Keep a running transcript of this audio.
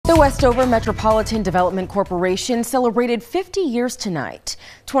Westover Metropolitan Development Corporation celebrated 50 years tonight.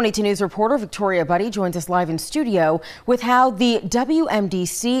 22 News reporter Victoria Buddy joins us live in studio with how the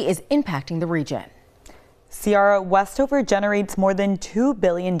WMDC is impacting the region. Ciara, Westover generates more than $2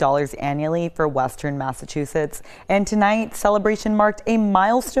 billion annually for Western Massachusetts, and tonight, celebration marked a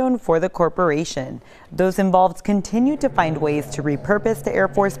milestone for the corporation. Those involved continue to find ways to repurpose the Air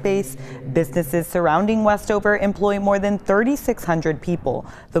Force Base. Businesses surrounding Westover employ more than 3,600 people.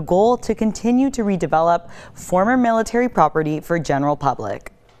 The goal to continue to redevelop former military property for general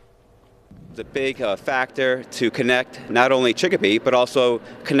public. The big factor to connect not only Chicopee, but also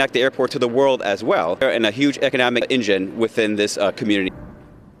connect the airport to the world as well, and a huge economic engine within this community.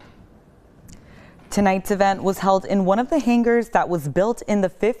 Tonight's event was held in one of the hangars that was built in the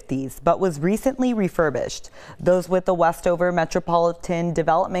 50s but was recently refurbished. Those with the Westover Metropolitan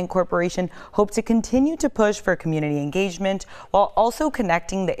Development Corporation hope to continue to push for community engagement while also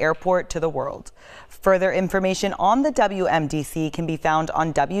connecting the airport to the world. Further information on the WMDC can be found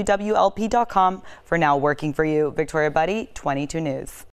on wwlp.com. For now, working for you, Victoria Buddy, 22 News.